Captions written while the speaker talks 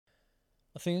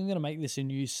think I'm going to make this a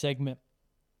new segment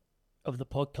of the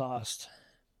podcast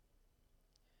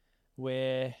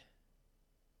where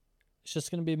it's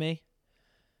just going to be me.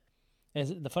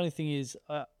 And the funny thing is,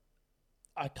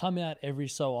 I come out every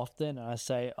so often and I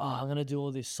say, I'm going to do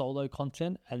all this solo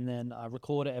content, and then I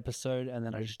record an episode and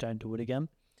then I just don't do it again.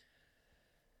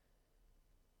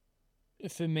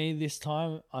 For me this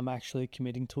time, I'm actually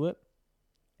committing to it.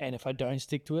 And if I don't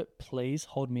stick to it, please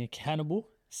hold me accountable.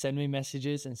 Send me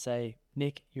messages and say,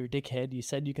 Nick, you're a dickhead. You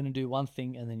said you're going to do one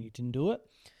thing and then you didn't do it.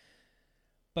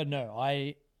 But no,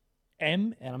 I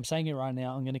am, and I'm saying it right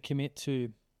now, I'm going to commit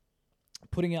to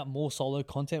putting out more solo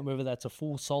content, whether that's a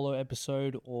full solo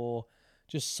episode or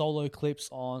just solo clips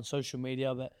on social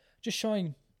media, but just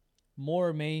showing more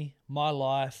of me, my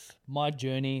life, my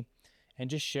journey, and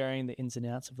just sharing the ins and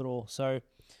outs of it all. So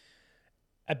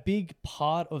a big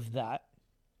part of that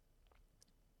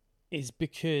is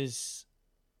because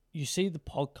you see the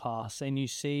podcast and you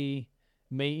see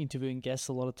me interviewing guests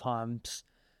a lot of times,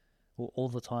 or all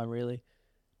the time really,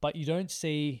 but you don't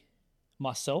see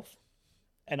myself.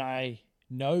 And I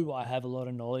know I have a lot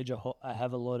of knowledge. I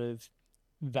have a lot of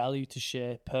value to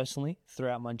share personally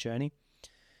throughout my journey.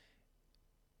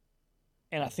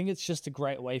 And I think it's just a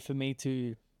great way for me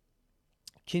to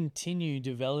continue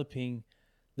developing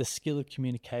the skill of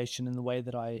communication and the way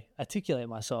that I articulate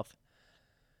myself.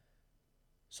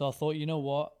 So I thought, you know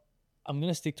what? I'm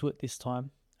going to stick to it this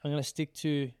time. I'm going to stick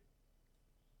to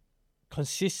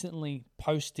consistently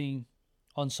posting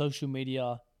on social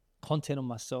media content on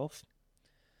myself.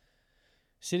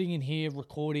 Sitting in here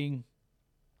recording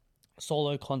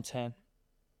solo content,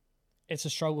 it's a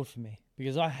struggle for me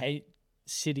because I hate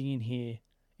sitting in here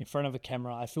in front of a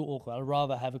camera. I feel awkward. I'd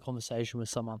rather have a conversation with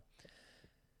someone.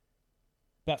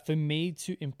 But for me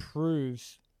to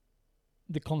improve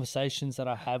the conversations that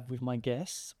I have with my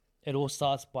guests, it all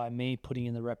starts by me putting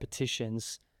in the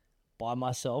repetitions by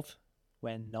myself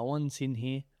when no one's in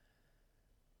here.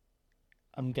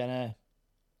 I'm going to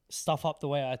stuff up the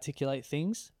way I articulate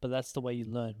things, but that's the way you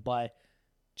learn, by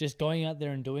just going out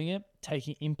there and doing it,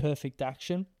 taking imperfect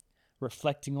action,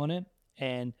 reflecting on it,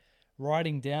 and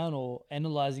writing down or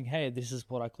analyzing, hey, this is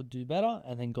what I could do better,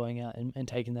 and then going out and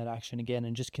taking that action again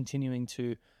and just continuing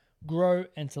to grow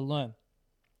and to learn.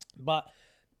 But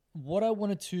what I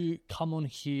wanted to come on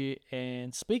here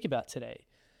and speak about today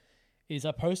is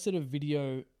I posted a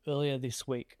video earlier this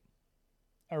week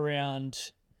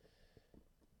around,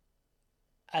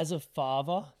 as a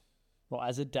father, or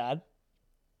as a dad,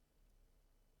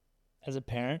 as a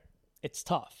parent, it's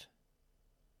tough.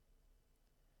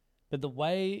 But the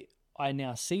way I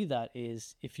now see that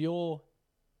is, if you're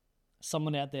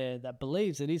someone out there that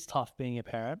believes it is tough being a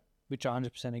parent, which I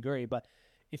 100% agree, but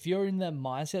if you're in that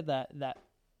mindset, that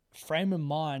frame of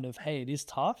mind of, hey, it is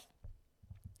tough,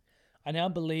 I now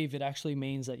believe it actually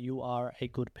means that you are a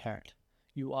good parent.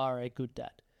 You are a good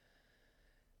dad.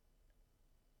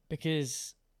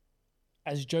 Because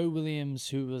as Joe Williams,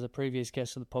 who was a previous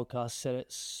guest of the podcast, said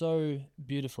it so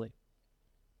beautifully.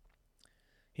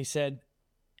 He said,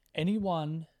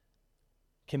 anyone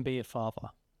can be a father.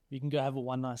 You can go have a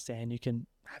one-night stand. You can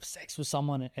have sex with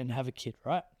someone and have a kid,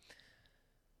 right?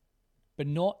 But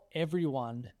not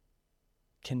everyone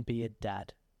can be a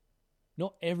dad.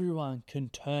 Not everyone can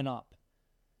turn up,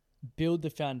 build the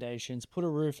foundations, put a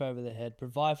roof over their head,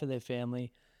 provide for their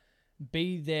family,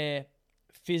 be there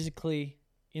physically,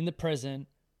 in the present,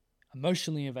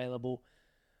 emotionally available,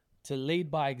 to lead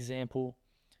by example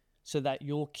so that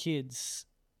your kids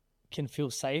can feel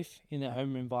safe in their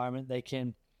home environment. They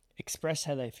can express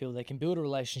how they feel. They can build a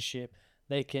relationship.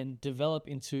 They can develop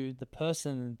into the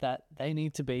person that they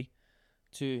need to be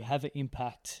to have an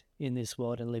impact in this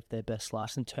world and live their best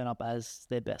lives and turn up as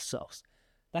their best selves.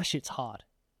 That shit's hard.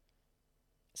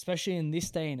 Especially in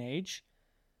this day and age,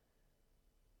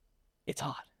 it's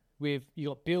hard. You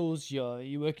got bills, you're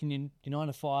working in your 9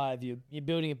 to 5, you're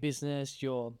building a business,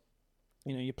 you're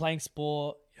playing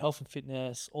sport, health and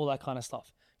fitness, all that kind of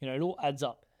stuff. It all adds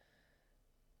up.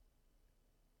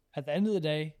 At the end of the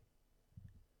day,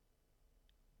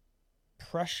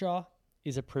 pressure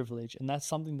is a privilege, and that's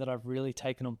something that I've really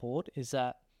taken on board, is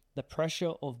that the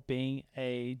pressure of being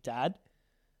a dad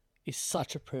is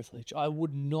such a privilege. I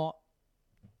would not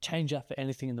change that for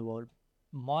anything in the world.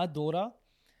 My daughter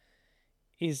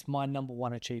is my number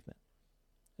one achievement.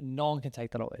 No one can take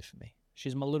that away from me.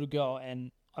 She's my little girl, and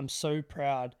I'm so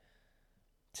proud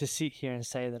to sit here and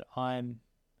say that I'm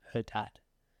her dad.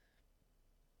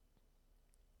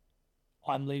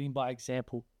 I'm leading by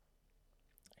example.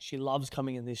 She loves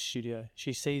coming in this studio.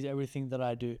 She sees everything that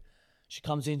I do. She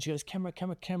comes in, she goes, camera,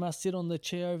 camera, camera, sit on the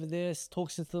chair over there,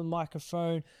 talks into the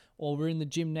microphone, or we're in the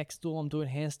gym next door, I'm doing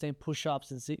handstand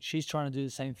push-ups, and she's trying to do the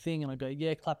same thing, and I go,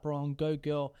 yeah, clap her on, go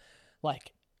girl.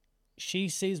 Like, she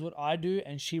sees what I do,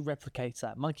 and she replicates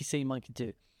that. Monkey see, monkey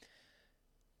do.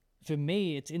 For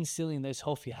me, it's instilling those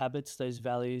healthy habits, those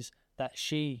values that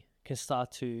she can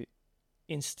start to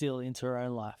instill into her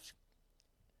own life.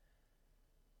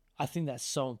 I think that's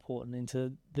so important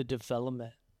into the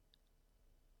development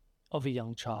of a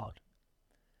young child.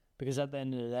 Because at the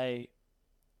end of the day,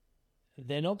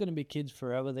 they're not going to be kids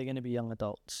forever, they're going to be young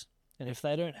adults. And if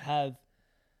they don't have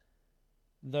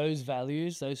those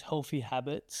values, those healthy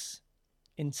habits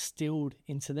instilled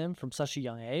into them from such a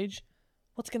young age,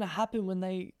 what's going to happen when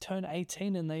they turn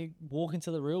 18 and they walk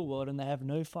into the real world and they have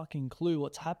no fucking clue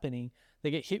what's happening?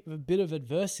 They get hit with a bit of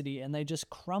adversity and they just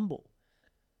crumble.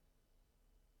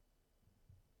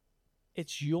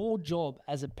 It's your job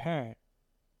as a parent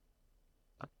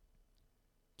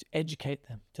to educate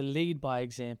them, to lead by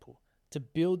example, to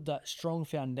build that strong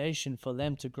foundation for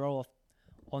them to grow off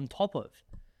on top of.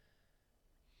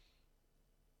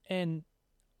 And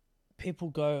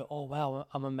people go, oh wow,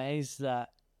 I'm amazed that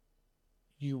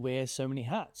you wear so many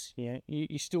hats. You know,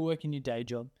 you still work in your day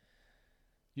job.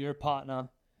 You're a partner.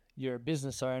 You're a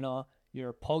business owner. You're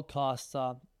a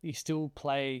podcaster. You still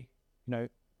play,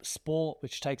 sport,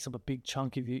 which takes up a big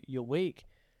chunk of your week.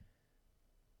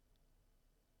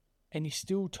 And you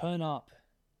still turn up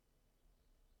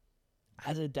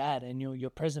as a dad, and you're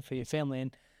present for your family.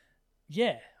 And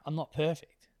yeah, I'm not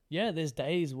perfect. Yeah, there's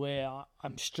days where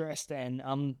I'm stressed and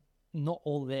I'm not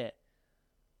all there.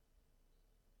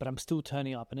 But I'm still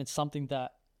turning up, and it's something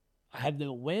that I have the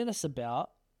awareness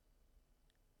about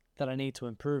that I need to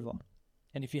improve on.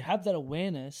 And if you have that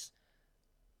awareness,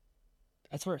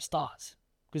 that's where it starts.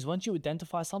 Because once you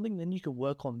identify something, then you can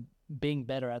work on being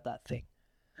better at that thing.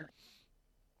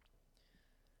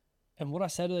 And what I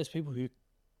say to those people who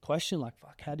question, like,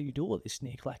 fuck, how do you do all this,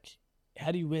 Nick? Like,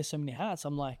 how do you wear so many hats?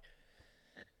 I'm like,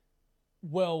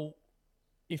 well,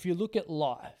 if you look at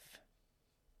life,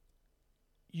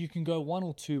 you can go one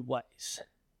or two ways.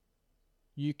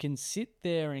 You can sit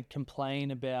there and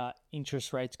complain about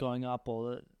interest rates going up,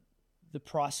 or the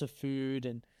price of food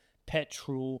and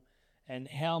petrol, and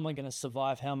how am I going to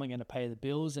survive? How am I going to pay the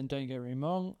bills? And don't get me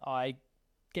wrong, I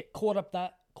get caught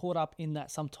up in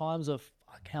that sometimes of,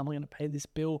 fuck, how am I going to pay this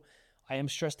bill? I am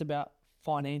stressed about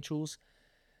financials.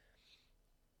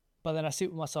 But then I sit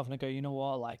with myself and I go, you know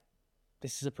what? Like,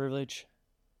 this is a privilege,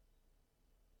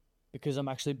 because I'm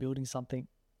actually building something.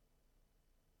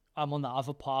 I'm on the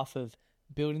other path of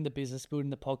building the business, building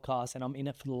the podcast, and I'm in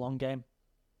it for the long game.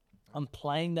 I'm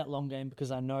playing that long game because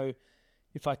I know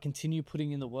if I continue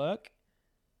putting in the work,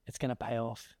 it's going to pay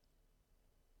off.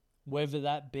 Whether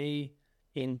that be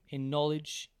in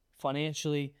knowledge,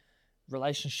 financially,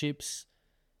 relationships,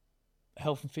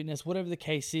 health and fitness, whatever the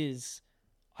case is,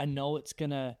 I know it's going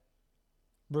to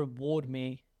reward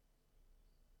me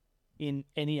in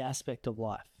any aspect of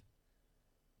life.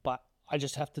 But I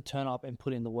just have to turn up and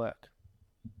put in the work.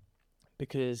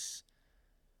 Because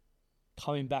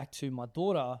coming back to my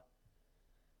daughter,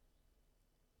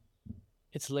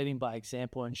 it's leading by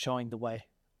example and showing the way.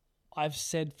 I've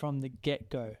said from the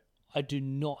get-go, I do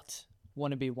not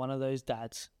want to be one of those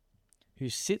dads who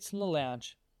sits in the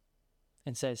lounge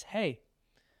and says, hey,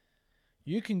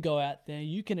 you can go out there,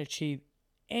 you can achieve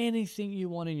anything you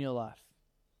want in your life.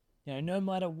 No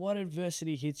matter what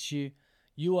adversity hits you,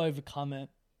 you overcome it,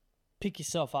 pick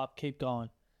yourself up, keep going.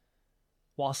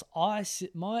 Whilst I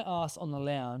sit my ass on the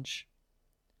lounge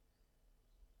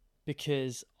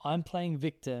because I'm playing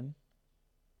victim,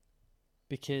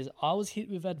 because I was hit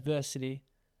with adversity,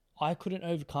 I couldn't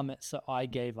overcome it, so I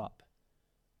gave up.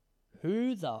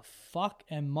 Who the fuck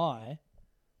am I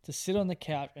to sit on the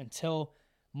couch and tell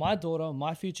my daughter,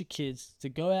 my future kids to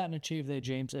go out and achieve their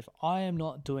dreams if I am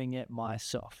not doing it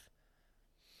myself?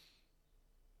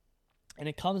 And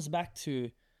it comes back to,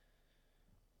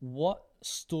 what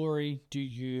story do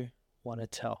you want to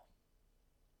tell?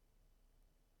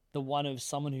 The one of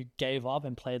someone who gave up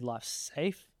and played life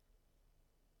safe?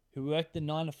 Who worked the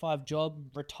 9-to-5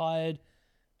 job, retired,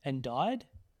 and died?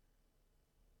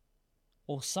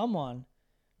 Or someone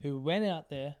who went out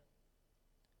there,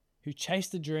 who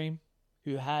chased a dream,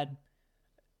 who had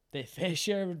their fair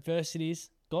share of adversities,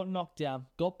 got knocked down,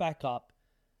 got back up,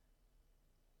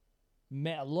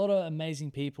 met a lot of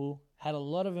amazing people, had a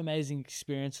lot of amazing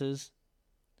experiences,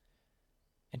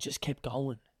 and just kept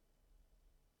going.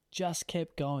 Just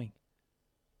kept going.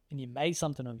 And you made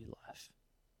something of your life.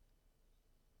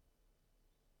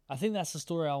 I think that's the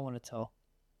story I want to tell,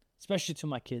 especially to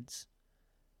my kids.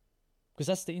 Because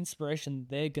that's the inspiration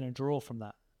they're going to draw from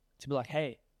that. To be like,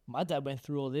 hey, my dad went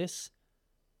through all this.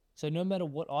 So no matter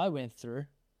what I went through,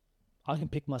 I can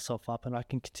pick myself up and I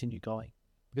can continue going.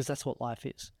 Because that's what life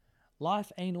is.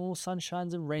 Life ain't all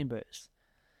sunshines and rainbows.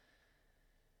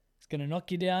 It's going to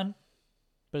knock you down,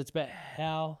 but it's about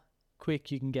how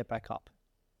quick you can get back up.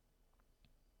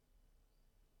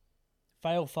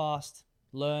 Fail fast,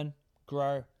 learn,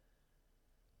 grow.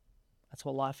 That's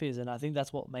what life is. And I think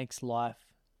that's what makes life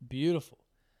beautiful.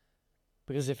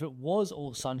 Because if it was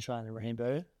all sunshine and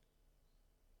rainbow,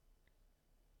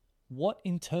 what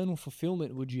internal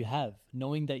fulfillment would you have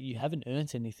knowing that you haven't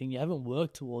earned anything, you haven't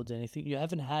worked towards anything, you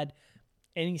haven't had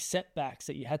any setbacks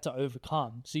that you had to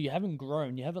overcome, so you haven't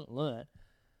grown, you haven't learned?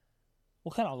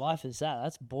 What kind of life is that?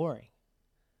 That's boring.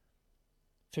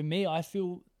 For me, I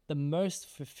feel the most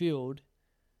fulfilled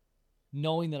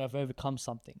knowing that I've overcome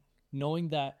something, knowing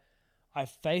that I've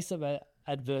faced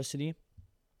adversity,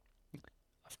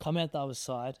 I've come out the other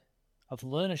side, I've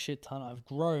learned a shit ton, I've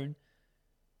grown,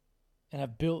 and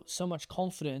I've built so much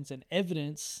confidence and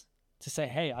evidence to say,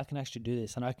 hey, I can actually do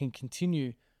this, and I can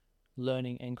continue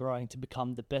learning and growing to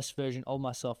become the best version of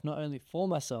myself, not only for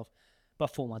myself, but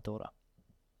for my daughter.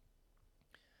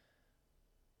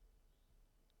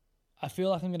 I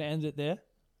feel like I'm going to end it there.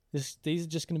 These are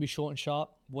just going to be short and sharp,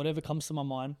 whatever comes to my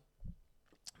mind.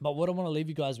 But what I want to leave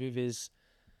you guys with is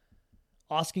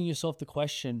asking yourself the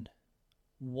question,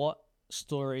 what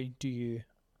story do you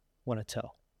want to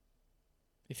tell?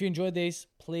 If you enjoyed these,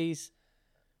 please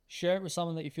share it with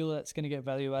someone that you feel that's going to get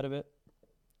value out of it.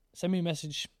 Send me a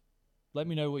message. Let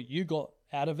me know what you got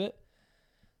out of it.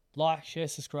 Like, share,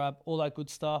 subscribe, all that good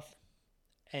stuff.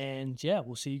 And yeah,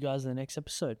 we'll see you guys in the next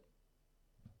episode.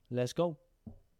 Let's go.